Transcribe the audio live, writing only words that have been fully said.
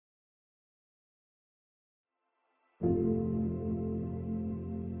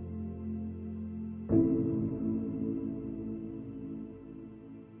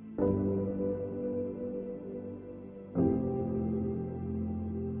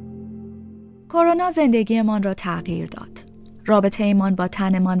کرونا زندگیمان را تغییر داد. رابطه ایمان با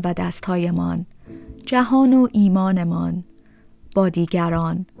تنمان و دستهایمان، جهان و ایمانمان، با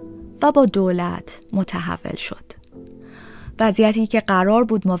دیگران و با دولت متحول شد. وضعیتی که قرار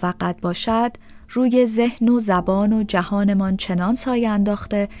بود موقت باشد، روی ذهن و زبان و جهانمان چنان سایه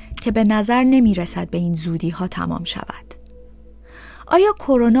انداخته که به نظر نمی رسد به این زودی ها تمام شود. آیا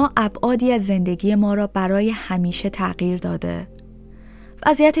کرونا ابعادی از زندگی ما را برای همیشه تغییر داده؟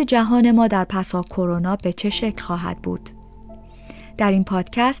 وضعیت جهان ما در پسا کرونا به چه شکل خواهد بود؟ در این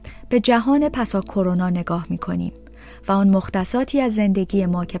پادکست به جهان پسا کرونا نگاه می کنیم و آن مختصاتی از زندگی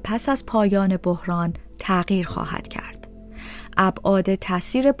ما که پس از پایان بحران تغییر خواهد کرد. ابعاد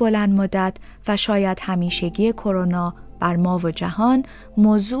تاثیر بلند مدت و شاید همیشگی کرونا بر ما و جهان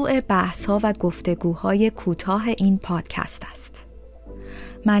موضوع بحث‌ها و گفتگوهای کوتاه این پادکست است.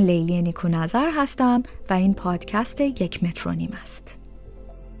 من لیلی نیکونظر هستم و این پادکست 1.5 متر است.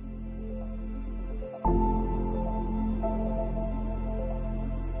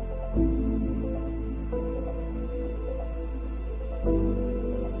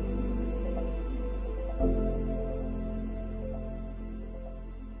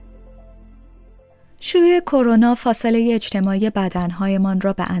 شیوع کرونا فاصله اجتماعی بدنهایمان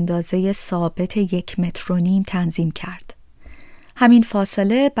را به اندازه ثابت 1.5 متر تنظیم کرد. همین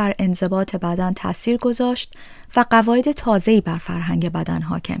فاصله بر انضباط بدن تأثیر گذاشت و قواعد تازه‌ای بر فرهنگ بدن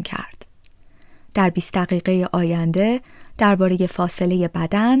حاکم کرد. در 20 دقیقه آینده درباره فاصله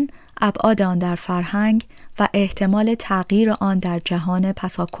بدن، ابعاد آن در فرهنگ و احتمال تغییر آن در جهان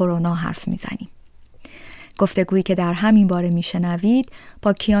پسا کرونا حرف می‌زنیم. گفتگویی که در همین باره میشنوید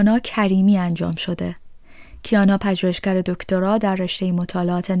با کیانا کریمی انجام شده. کیانا پژوهشگر دکترا در رشته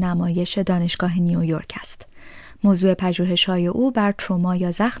مطالعات نمایش دانشگاه نیویورک است. موضوع پژوهش‌های او بر تروما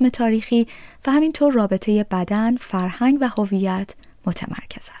یا زخم تاریخی و همینطور رابطه بدن، فرهنگ و هویت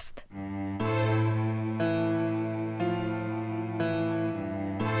متمرکز است.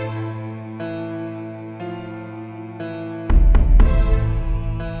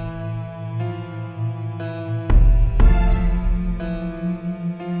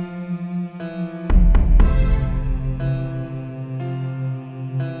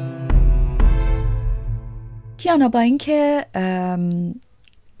 کیانا، با اینکه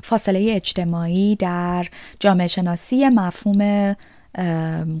فاصله اجتماعی در جامعه شناسی مفهوم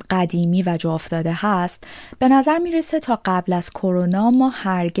قدیمی و جا افتاده هست، به نظر میرسه تا قبل از کرونا ما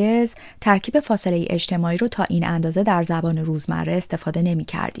هرگز ترکیب فاصله اجتماعی رو تا این اندازه در زبان روزمره استفاده نمی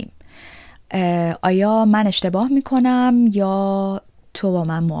کردیم. آیا من اشتباه میکنم یا تو با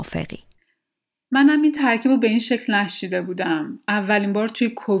من موافقی؟ منم این ترکیب رو به این شکل نشیده بودم. اولین بار توی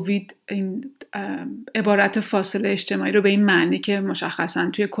کووید این عبارت فاصله اجتماعی رو به این معنی که مشخصاً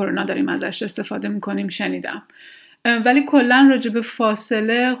توی کرونا داریم ازش استفاده میکنیم شنیدم. ولی کلاً راجع به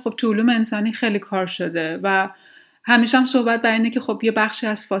فاصله خب تو علوم انسانی خیلی کار شده و همیشه هم صحبت بر اینه که خب یه بخشی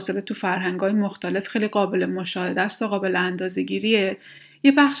از فاصله تو فرهنگ‌های مختلف خیلی قابل مشاهده است و قابل اندازه‌گیریه.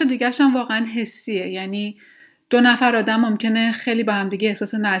 یه بخش دیگه‌ش هم واقعاً حسیه، یعنی 2 نفر آدم ممکنه خیلی با هم دیگه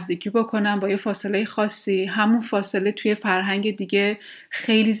احساس نزدیکی بکنن با یه فاصله خاصی، همون فاصله توی فرهنگ دیگه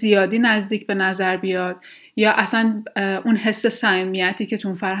خیلی زیادی نزدیک به نظر بیاد یا اصلا اون حس صمیمیتی که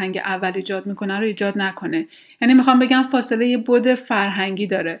تو فرهنگ اول ایجاد میکنه رو ایجاد نکنه. یعنی میخوام بگم فاصله یه بعد فرهنگی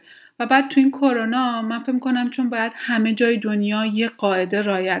داره و بعد تو این کرونا من فکر میکنم چون باید همه جای دنیا یه قاعده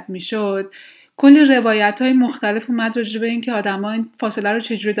رعایت میشد، کلی روایت‌های مختلف اومد راجع به این که آدم‌ها این فاصله رو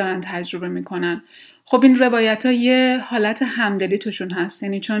چجوری دارن تجربه میکنن. خب این روایت‌ها یه حالت همدلی توشون هست،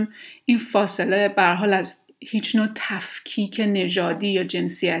 یعنی چون این فاصله به هر حال از هیچ نوع تفکیک نژادی یا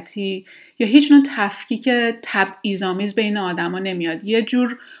جنسیتی یا هیچ نوع تفکیک تبعیض‌آمیز بین آدم‌ها نمیاد، یه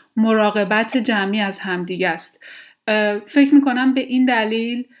جور مراقبت جمعی از همدیگه است. فکر میکنم به این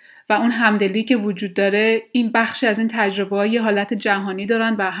دلیل و اون همدلی که وجود داره این بخشی از این تجربه‌ها یه حالت جهانی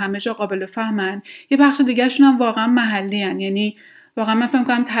دارن و همه جا قابل فهمن. یه بخش دیگه‌شون هم واقعا محلی هن. یعنی واقعا من فکر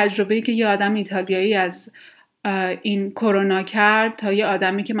می‌کنم تجربه‌ای که یه آدم ایتالیایی از این کرونا کرد تا یه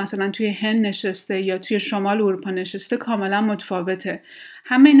آدمی که مثلا توی هند نشسته یا توی شمال اروپا نشسته کاملا متفاوته.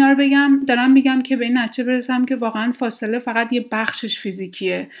 همه اینا رو دارم میگم که به این نتیجه برسم که واقعا فاصله فقط یه بخشش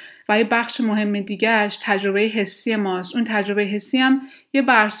فیزیکیه و یه بخش مهم دیگه‌اش تجربه حسی ماست. اون تجربه حسی هم یه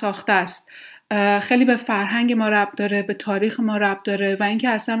برساخته است، خیلی به فرهنگ ما ربط داره، به تاریخ ما ربط داره و اینکه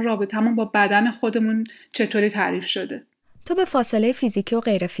اصلا رابطمون با بدن خودمون چطوری تعریف شده. تو به فاصله فیزیکی و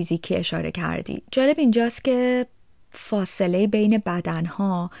غیر فیزیکی اشاره کردی. جالب اینجاست که فاصله بین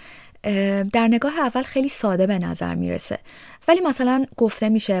بدنها در نگاه اول خیلی ساده به نظر میرسه، ولی مثلا گفته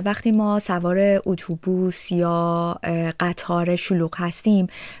میشه وقتی ما سوار اتوبوس یا قطار شلوغ هستیم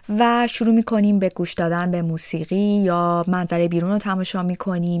و شروع میکنیم به گوش دادن به موسیقی یا منظره بیرون رو تماشا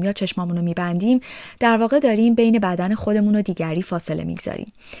میکنیم یا چشمامون رو میبندیم، در واقع داریم بین بدن خودمون و دیگری فاصله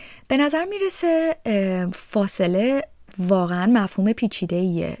میگذاریم. به نظر میرسه فاصله واقعا مفهوم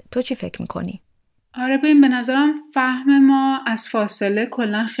پیچیده‌ایه. تو چی فکر میکنی؟ آره ببین، به نظرم فهم ما از فاصله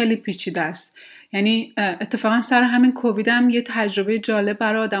کلا خیلی پیچیده است. یعنی اتفاقا سر همین کووید هم یه تجربه جالب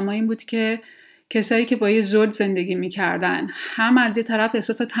برای آدم‌ها این بود که کسایی که با یه زوج زندگی میکردن هم از یه طرف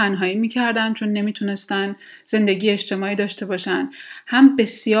احساس تنهایی میکردن چون نمیتونستن زندگی اجتماعی داشته باشن، هم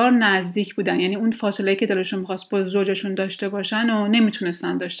بسیار نزدیک بودن، یعنی اون فاصله که دلشون میخواست با زوجشون داشته باشن و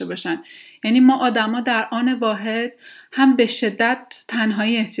نمیتونستن داشته باشن. یعنی ما آدما در آن واحد هم به شدت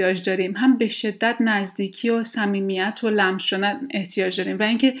تنهایی احتیاج داریم، هم به شدت نزدیکی و صمیمیت و لمس شدن احتیاج داریم و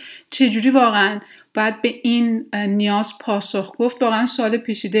اینکه چجوری واقعا باید به این نیاز پاسخ گفت واقعا سوال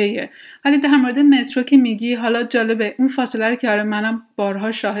پیچیده‌ایه. ولی در مورد مترو که میگی، حالا جالبه اون فاصله رو که آره منم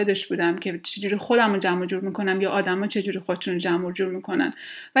بارها شاهدش بودم که چجوری خودم رو جمع جور میکنم یا آدما چجوری خودشون رو جمع جور میکنن.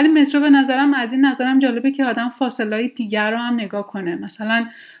 ولی مترو به نظرم از این نظرم جالبه که آدم فاصله‌های دیگر رو هم نگاه کنه. مثلا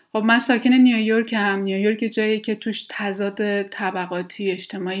خب من ساکن نیویورک جایی که توش تضاد طبقاتی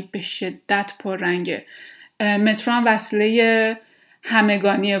اجتماعی به شدت پررنگه. مترو هم وسیله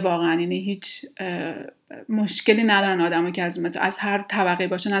همگانیه واقعا، یعنی هیچ مشکلی ندارن آدمایی که از مترو از هر طبقه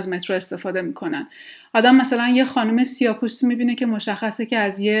باشن از مترو استفاده میکنن. آدم مثلا یه خانم سیاه‌پوست میبینه که مشخصه که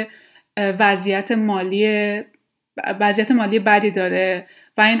از یه وضعیت مالی بدی داره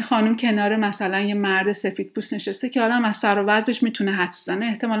و این خانم کنار مثلا یه مرد سفیدپوست نشسته که آدم از سر و وضعش میتونه حدس بزنه،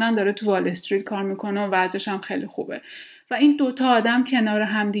 احتمالاً داره تو وال استریت کار میکنه و وضعش هم خیلی خوبه. و این دوتا آدم کنار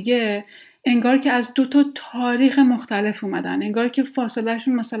هم دیگه انگار که از دوتا تاریخ مختلف اومدن، انگار که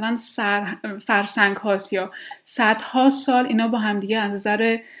فاصلهشون مثلا فرسنگ هاست یا صدها سال اینا با همدیگه از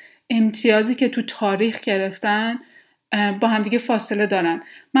نظر امتیازی که تو تاریخ گرفتن با همدیگه فاصله دارن.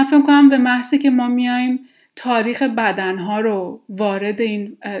 من فکر کنم به محضی که ما میایم تاریخ بدنها رو وارد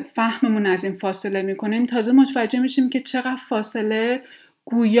این فهممون از این فاصله میکنیم، تازه متوجه میشیم که چقدر فاصله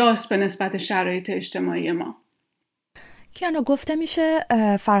گویاست به نسبت شرایط اجتماعی ما. کیانا، گفته میشه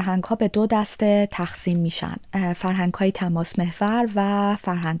فرهنگ ها به دو دسته تقسیم میشن: فرهنگ های تماس محور و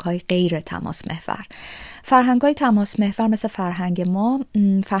فرهنگ های غیر تماس محور. فرهنگ های تماس محور مثل فرهنگ ما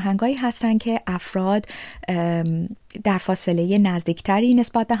فرهنگ هایی هستن که افراد در فاصله نزدیکتری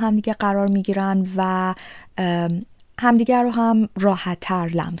نسبت به همدیگه قرار میگیرن و همدیگر رو هم راحت‌تر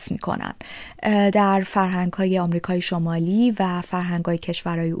لمس میکنن. در فرهنگ‌های آمریکای شمالی و فرهنگ‌های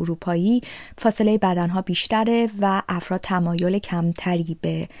کشورهای اروپایی فاصله بدنها بیشتره و افراد تمایل کمتری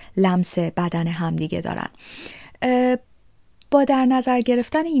به لمس بدن همدیگه دارن. با در نظر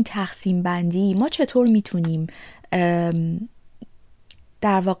گرفتن این تقسیم بندی ما چطور میتونیم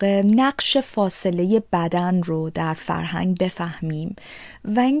در واقع نقش فاصله بدن رو در فرهنگ بفهمیم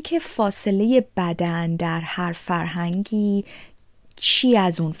و اینکه فاصله بدن در هر فرهنگی چی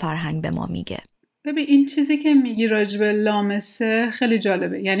از اون فرهنگ به ما میگه؟ ببین این چیزی که میگی راجب لامسه خیلی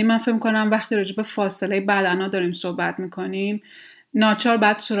جالبه. یعنی من فکر کنم وقتی راجب فاصله بدن‌ها داریم صحبت میکنیم ناچار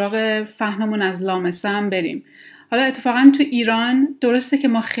بعد سراغ فهممون از لامسه هم بریم. حالا اتفاقا تو ایران درسته که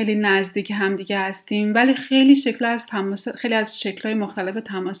ما خیلی نزدیک همدیگه هستیم، ولی خیلی از شکل‌های مختلف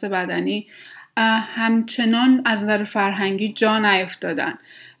تماس بدنی همچنان از نظر فرهنگی جا نیفتادن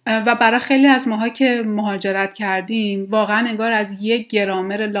و برای خیلی از ماها که مهاجرت کردیم واقعا انگار از یک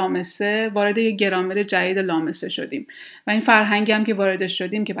گرامر لامسه وارد یک گرامر جدید لامسه شدیم و این فرهنگی هم که وارد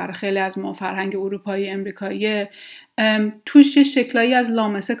شدیم که برای خیلی از ما فرهنگ اروپایی امریکایی توش یه شکلایی از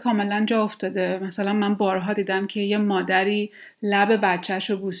لامسه کاملا جا افتاده. مثلا من بارها دیدم که یه مادری لب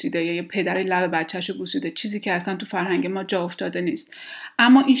بچه‌شو بوسیده یا یه پدری لب بچه‌شو بوسیده، چیزی که اصلا تو فرهنگ ما جا افتاده نیست.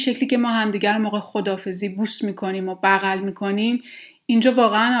 اما این شکلی که ما همدیگر موقع خداحافظی بوس میکنیم و بغل میکنیم، اینجا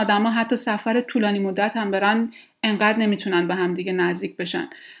واقعا آدما حتی سفر طولانی مدت هم برن انقدر نمیتونن به هم دیگه نزدیک بشن.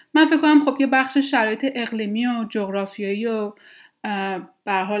 من فکر کنم خب یه بخش شرایط اقلیمی و جغرافیایی و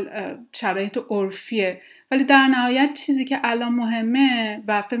به هر حال شرایط عرفیه، ولی در نهایت چیزی که الان مهمه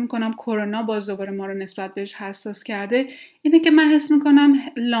و فکر میکنم کرونا باز دوباره ما رو نسبت بهش حساس کرده اینه که من حس میکنم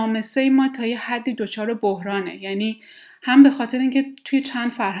لامسه ما تا یه حدی دچار بحرانه. یعنی هم به خاطر اینکه توی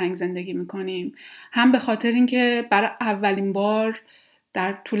چند فرهنگ زندگی میکنیم، هم به خاطر اینکه برای اولین بار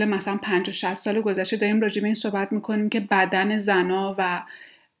در طول مثلا 50-60 سال گذشته داریم راجع به این صحبت میکنیم که بدن زنا و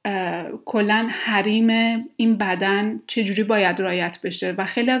کلن حریم این بدن چجوری باید رعایت بشه و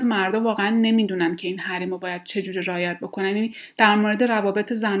خیلی از مردا واقعا نمیدونن که این حریم رو باید چجوری رعایت بکنن. یعنی در مورد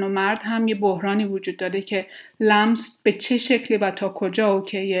روابط زن و مرد هم یه بحرانی وجود داره که لمس به چه شکلی و تا کجا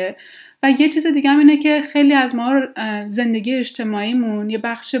اوکیه. و یه چیز دیگه هم اینه که خیلی از ما زندگی اجتماعیمون یه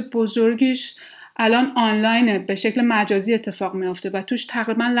بخش بزرگیش الان آنلاینه، به شکل مجازی اتفاق میفته و توش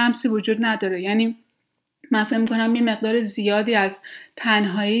تقریبا لمسی وجود نداره. یعنی من فکر می‌کنم یه مقدار زیادی از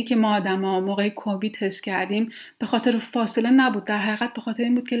تنهایی که ما آدم‌ها موقع کووید حس کردیم به خاطر فاصله نبود، در حقیقت به خاطر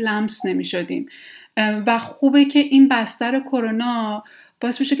این بود که لمس نمی‌شدیم. و خوبه که این بستر کرونا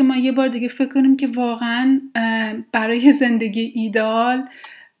باعث بشه که ما یه بار دیگه فکر کنیم که واقعاً برای زندگی ایدئال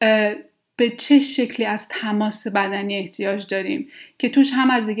به چه شکلی از تماس بدنی احتیاج داریم که توش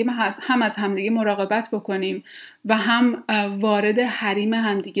هم از همدیگه مراقبت بکنیم و هم وارد حریم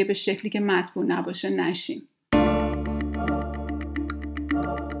همدیگه به شکلی که مطبوع نباشه نشیم.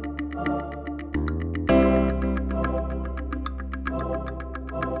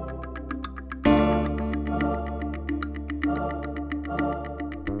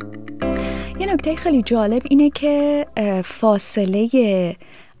 یه نکته خیلی جالب اینه که فاصله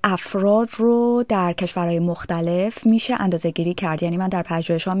افراد رو در کشورهای مختلف میشه اندازه‌گیری کرد. یعنی من در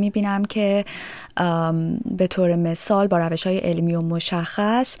پژوهش‌ها میبینم که به طور مثال با روش‌های علمی و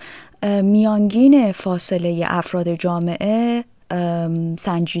مشخص میانگین فاصله افراد جامعه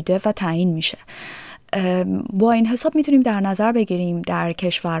سنجیده و تعیین میشه. با این حساب میتونیم در نظر بگیریم در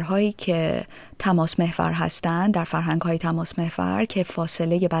کشورهایی که تماس محور هستند، در فرهنگ‌های تماس محور که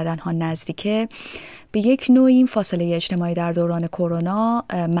فاصله بدنها نزدیکه، به یک نوعی این فاصله اجتماعی در دوران کرونا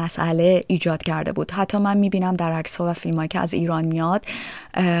مسئله ایجاد کرده بود. حتی من میبینم در عکس‌ها و فیلم‌هایی که از ایران میاد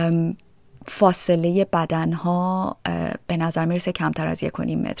فاصله بدنها به نظر میرسه کمتر از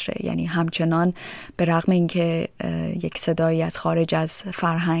 1.5 متره. یعنی همچنان به رغم اینکه یک صدایی از خارج از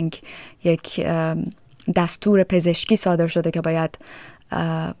فرهنگ، یک دستور پزشکی صادر شده که باید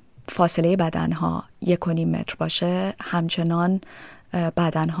فاصله بدنها 1.5 متر باشه، همچنان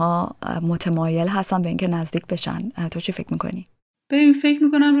بدنها متمایل هستن به اینکه نزدیک بشن. تو چی فکر میکنی؟ ببین، فکر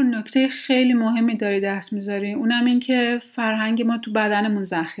میکنم رو نکته خیلی مهمی داری دست میذاری، اونم این که فرهنگ ما تو بدنمون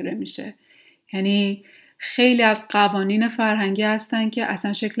ذخیره میشه. یعنی خیلی از قوانین فرهنگی هستن که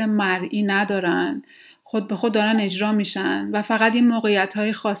اصلا شکل مرئی ندارن، خود به خود دارن اجرا میشن و فقط این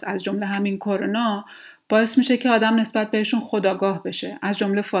موقعیت‌های خاص از جمله همین کرونا باعث میشه که آدم نسبت بهشون خودآگاه بشه، از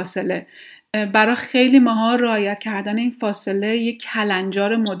جمله فاصله. برای خیلی ماها رعایت کردن این فاصله یک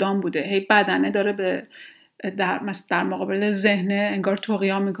کلنجار مدام بوده. هی بدنه داره به در مقابل ذهن انگار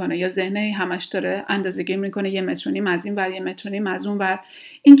طغیان میکنه، یا ذهن همش داره اندازه‌گیری میکنه 1.5 متر از این ور، 1.5 متر از اون ور.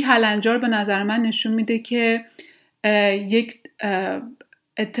 این کلنجار به نظر من نشون میده که یک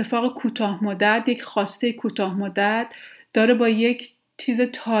اتفاق کوتاه مدت، یک خواسته کوتاه مدت داره با یک چیز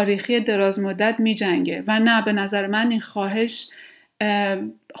تاریخی دراز مدت میجنگه. و نه، به نظر من این خواهش،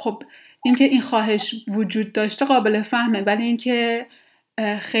 خب اینکه این خواهش وجود داشته قابل فهمه، ولی اینکه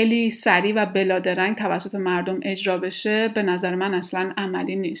خیلی سریع و بلادرنگ توسط مردم اجرا بشه به نظر من اصلا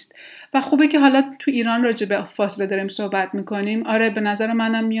عملی نیست. و خوبه که حالا تو ایران راجع به فاصله داریم صحبت میکنیم. آره، به نظر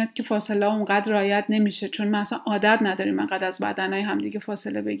منم میاد که فاصله اونقدر رعایت نمیشه، چون ما اصلا عادت نداریم انقدر از بدنهای همدیگه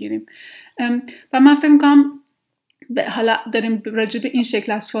فاصله بگیریم. و من فکر میکنم حالا داریم راجع به این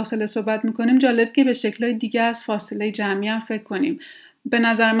شکل از فاصله صحبت میکنیم، جالب که به شکل‌های دیگه از فاصله جمعی هم فکر کنیم. به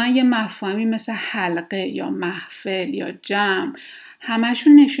نظر من یه مفاهیمی مثل حلقه یا محفل یا جمع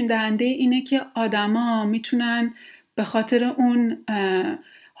همشون نشون دهنده اینه که آدما میتونن به خاطر اون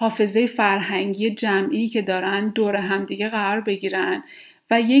حافظه فرهنگی جمعی که دارن دور همدیگه قرار بگیرن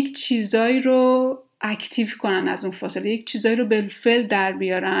و یک چیزایی رو اکتیو کنن، از اون فاصله یک چیزایی رو بالفعل در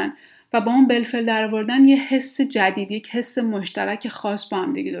بیارن و با اون بالفعل در آوردن یه حس جدید، یک حس مشترک خاص با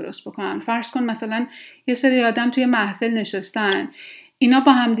هم دیگه درست بکنن. فرض کن مثلا یه سری آدم توی محفل نشستن، اینا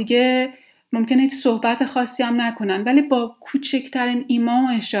با هم دیگه ممکنه هیچ صحبت خاصی هم نکنن، ولی با کوچکترین ایما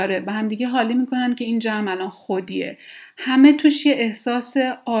و اشاره به هم دیگه حالی میکنن که این جمع الان خودیه. همه توش یه احساس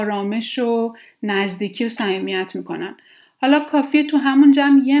آرامش و نزدیکی و صمیمیت میکنن. حالا کافیه تو همون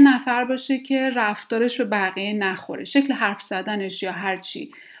جمع یه نفر باشه که رفتارش به بقیه نخوره، شکل حرف زدنش یا هر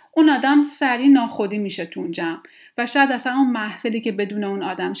چی، اون آدم سریع ناخودی میشه تو اون جمع و شاید اصلا اون محفلی که بدون اون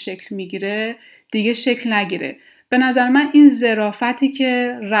آدم شکل میگیره دیگه شکل نگیره. به نظر من این ظرافتی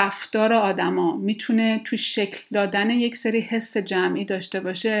که رفتار آدما میتونه تو شکل دادن یک سری حس جمعی داشته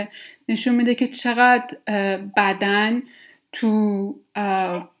باشه نشون میده که چقدر بدن تو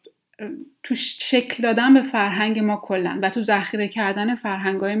شکل دادن به فرهنگ ما کلن و تو ذخیره کردن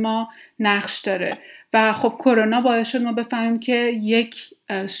فرهنگای ما نقش داره. و خب کرونا باعث شد ما بفهمیم که یک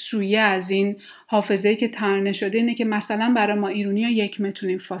سویه از این حافظه‌ای که ترانه شده اینه که مثلا برای ما ایرانی‌ها 1 متر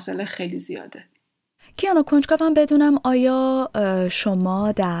این فاصله خیلی زیاده. کیانا، کنجکاوم بدونم آیا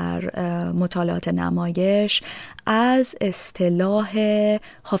شما در مطالعات نمایش از اصطلاح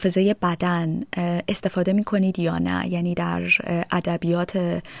حافظه بدن استفاده می کنید یا نه؟ یعنی در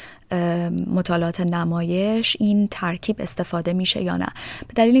ادبیات مطالعات نمایش این ترکیب استفاده میشه یا نه؟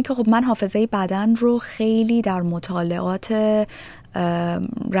 به دلیل اینکه خب من حافظه بدن رو خیلی در مطالعات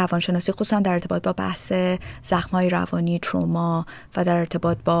روانشناسی خصوصا در ارتباط با بحث زخم‌های روانی، تروما و در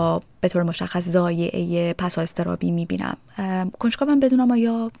ارتباط با به طور مشخص ضایعه پسا اضطرابی میبینم. کنجکاوم بدونم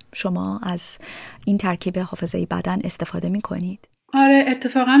آیا شما از این ترکیب حافظه بدن استفاده میکنید؟ آره،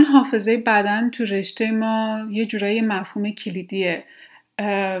 اتفاقا حافظه بدن تو رشته ما یه جورایی مفهوم کلیدیه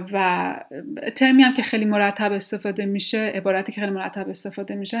و ترمی هم که خیلی مرتب استفاده میشه، عبارتی که خیلی مرتب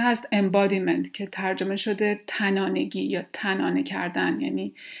استفاده میشه هست embodiment که ترجمه شده تنانگی یا تنانه کردن،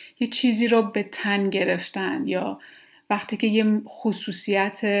 یعنی یه چیزی رو به تن گرفتن یا وقتی که یه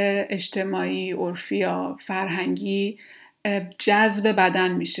خصوصیت اجتماعی، عرفی یا فرهنگی جذب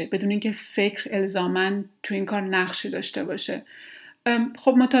بدن میشه بدون اینکه فکر الزاماً تو این کار نقشی داشته باشه.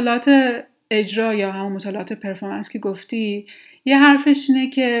 خب مطالعات اجرا یا همون مطالعات پرفورمنس که گفتی، یه حرفش اینه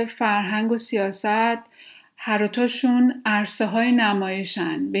که فرهنگ و سیاست هر دوتاشون عرصه های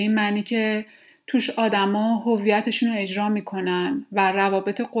نمایشن، به این معنی که توش آدما هویتشون رو اجرا میکنن و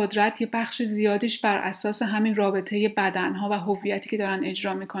روابط قدرت یه بخش زیادیش بر اساس همین رابطه بدنها و هویتی که دارن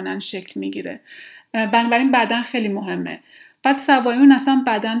اجرا میکنن شکل میگیره. بنابراین بدن خیلی مهمه. بعد سوای اون اصلا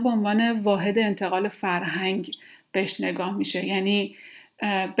بدن به عنوان واحد انتقال فرهنگ بهش نگاه میشه. یعنی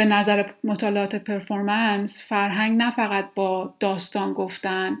به نظر مطالعات پرفورمنس فرهنگ نه فقط با داستان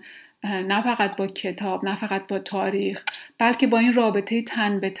گفتن، نه فقط با کتاب، نه فقط با تاریخ، بلکه با این رابطه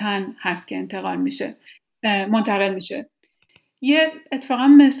تن به تن هست که منتقل میشه. یه اتفاقا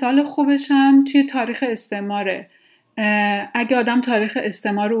مثال خوبش هم توی تاریخ استعماره. اگه آدم تاریخ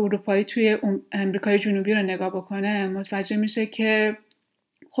استعمار اروپایی توی امریکای جنوبی رو نگاه بکنه متوجه میشه که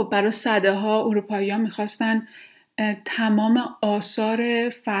خب برای سده‌ها اروپایی‌ها میخواستن تمام آثار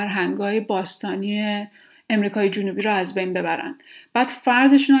فرهنگ‌های باستانی امریکای جنوبی رو از بین ببرن. بعد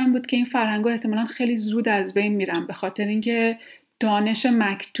فرضشون این بود که این فرهنگ‌ها احتمالاً خیلی زود از بین میرن به خاطر اینکه دانش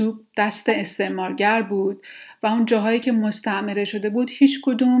مکتوب دست استعمارگر بود و اون جاهایی که مستعمره شده بود هیچ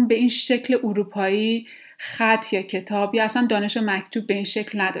کدوم به این شکل اروپایی خط یا کتاب یا اصلا دانش مکتوب به این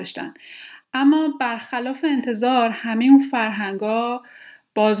شکل نداشتن. اما برخلاف انتظار همه اون فرهنگ‌ها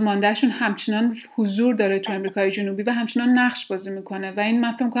بازماندهشون همچنان حضور داره تو امریکای جنوبی و همچنان نقش بازی میکنه و این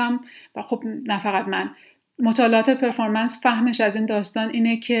من فکر می‌کنم و خب نه فقط من، مطالعات پرفورمنس فهمش از این داستان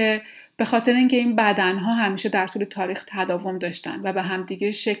اینه که به خاطر اینکه این بدنها همیشه در طول تاریخ تداوم داشتن و به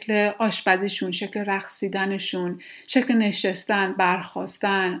همدیگه شکل آشپزیشون، شکل رقصیدنشون، شکل نشستن،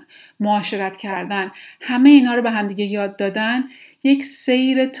 برخاستن، معاشرت کردن، همه اینا رو به همدیگه یاد دادن، یک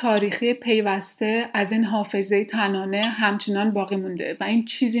سیر تاریخی پیوسته از این حافظه تنانه همچنان باقی مونده و این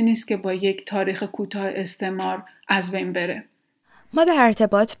چیزی نیست که با یک تاریخ کوتاه استعمار از بین بره. ما در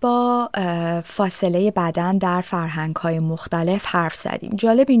ارتباط با فاصله بدن در فرهنگ‌های مختلف حرف زدیم.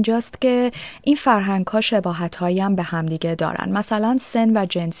 جالب اینجاست که این فرهنگ‌ها شباهت‌هایی هم به همدیگه دارن. مثلا سن و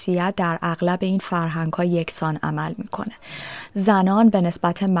جنسیت در اغلب این فرهنگ‌ها یکسان عمل میکنه. زنان به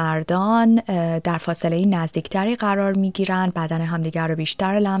نسبت مردان در فاصله نزدیکتری قرار میگیرن، بدن همدیگر رو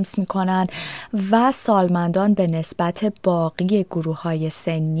بیشتر لمس میکنن و سالمندان به نسبت باقی گروه‌های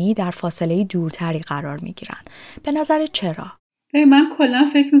سنی در فاصله دورتری قرار میگیرن. به نظر چرا؟ من کلا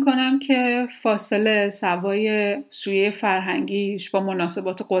فکر میکنم که فاصله سوای سویه فرهنگیش با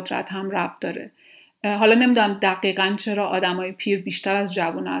مناسبات قدرت هم ربط داره. حالا نمیدونم دقیقاً چرا آدمای پیر بیشتر از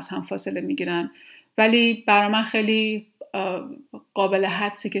جوونا از هم فاصله میگیرن، ولی برای من خیلی قابل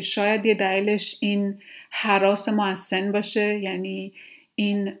حدسه که شاید یه دلیلش این هراس ما از سن باشه، یعنی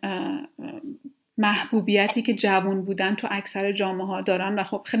این محبوبیتی که جوان بودن تو اکثر جامعه ها دارن و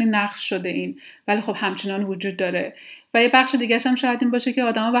خب خیلی نقش شده این، ولی خب همچنان وجود داره. و یه بخش دیگه هم شاید این باشه که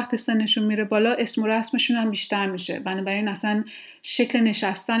آدما وقتی سنشون میره بالا اسم و رسمشون هم بیشتر میشه، بنابراین اصلا شکل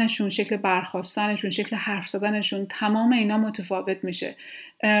نشستنشون، شکل برخاستنشون، شکل حرف زدنشون، تمام اینا متفاوت میشه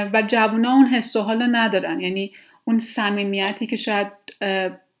و جوونا اون حس و حالو ندارن. یعنی اون صمیمیتی که شاید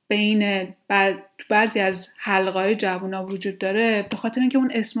بین بعضی از حلقه‌های جوونا وجود داره به خاطر اینکه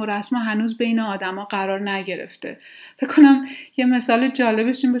اون اسم و رسم هنوز بین آدما قرار نگرفته. فکر کنم یه مثال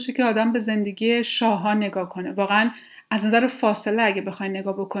جالبش این باشه که آدم به زندگی شاه‌ها نگاه کنه. واقعا از نظر فاصله اگه بخواید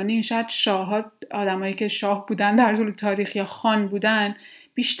نگاه بکنین شاید شاه‌ها، آدمایی که شاه بودن در طول تاریخ یا خان بودن،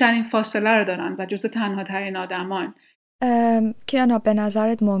 بیشترین فاصله رو دارن و جزو تنها ترین آدمان. کیانا، به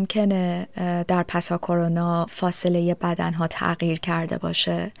نظرت ممکنه در پسا کرونا فاصله بدنها تغییر کرده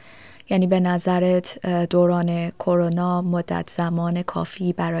باشه؟ یعنی به نظرت دوران کرونا مدت زمان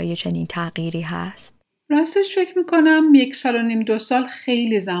کافی برای چنین تغییری هست؟ راستش فکر میکنم 1.5 سال 2 سال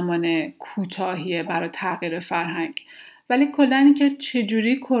خیلی زمان کوتاهیه برای تغییر فرهنگ، ولی کلا اینکه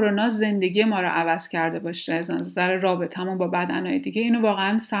چجوری کرونا زندگی ما رو عوض کرده باشه از نظر رابطمون با بدنهای دیگه، اینو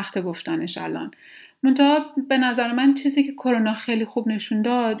واقعا سخت گفتنش الان. منتها به نظر من چیزی که کرونا خیلی خوب نشون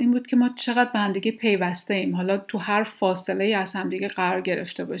داد این بود که ما چقدر به هم دیگه پیوسته ایم، حالا تو هر فاصله ای از هم دیگه قرار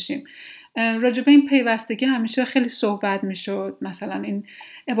گرفته باشیم. راجع به این پیوستگی همیشه خیلی صحبت میشد، مثلا این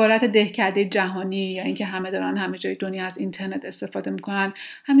عبارت دهکده جهانی یا اینکه همه دارن همه جای دنیا از اینترنت استفاده میکنن،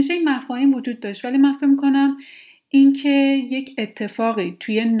 همیشه این مفاهیم وجود داشت، ولی من فکر میکنم اینکه یک اتفاقی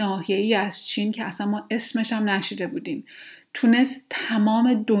توی ناحیه‌ای از چین که اصلا ما اسمش هم نشیده بودیم تونست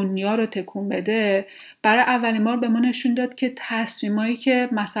تمام دنیا رو تکون بده، برای اولین بار به ما نشون داد که تصمیمایی که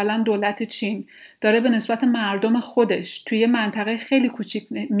مثلا دولت چین داره به نسبت مردم خودش توی منطقه خیلی کوچیک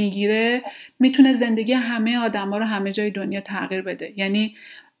میگیره میتونه زندگی همه آدما رو همه جای دنیا تغییر بده. یعنی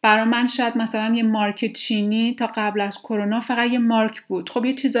برای من شاید مثلا یه مارک چینی تا قبل از کرونا فقط یه مارک بود، خب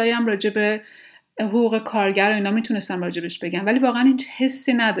یه چیزایی هم راجع به حقوق کارگر و اینا میتونستم راجبش بگم، ولی واقعا هیچ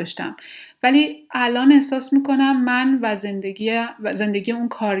حسی نداشتم. ولی الان احساس میکنم من و زندگی اون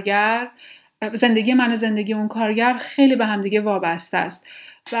کارگر، زندگی من و زندگی اون کارگر خیلی به هم دیگه وابسته است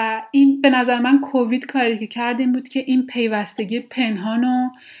و این به نظر من کووید کاری که کرد این بود که این پیوستگی پنهانو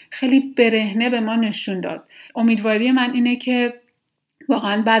خیلی برهنه به ما نشون داد. امیدواری من اینه که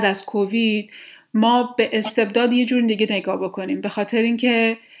واقعا بعد از کووید ما به استبداد یه جور دیگه نگاه بکنیم، به خاطر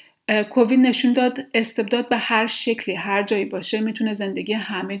اینکه کووید نشون داد استبداد به هر شکلی هر جایی باشه میتونه زندگی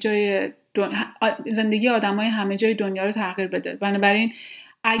زندگی آدمای همه جای دنیا رو تغییر بده. بنابراین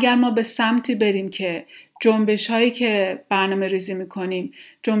اگر ما به سمتی بریم که جنبش هایی که برنامه ریزی میکنیم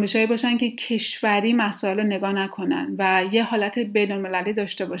جنبش هایی باشن که کشوری مسائل رو نگاه نکنن و یه حالت بین المللی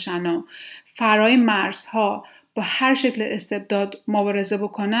داشته باشن و فرای مرزها با هر شکل استبداد مبارزه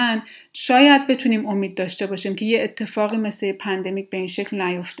بکنن، شاید بتونیم امید داشته باشیم که یه اتفاقی مثل پندمیک به این شکل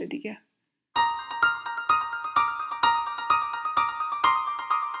نیفته دیگه.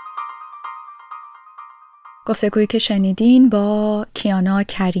 گفتگویی که شنیدین با کیانا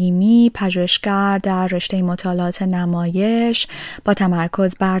کریمی، پژوهشگر در رشته مطالعات نمایش با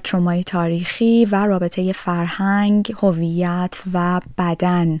تمرکز بر ترومای تاریخی و رابطه فرهنگ، هویت و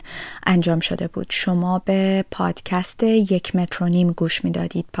بدن انجام شده بود. شما به پادکست 1.5 متر گوش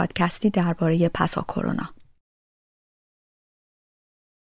میدادید، پادکستی درباره پسا کرونا.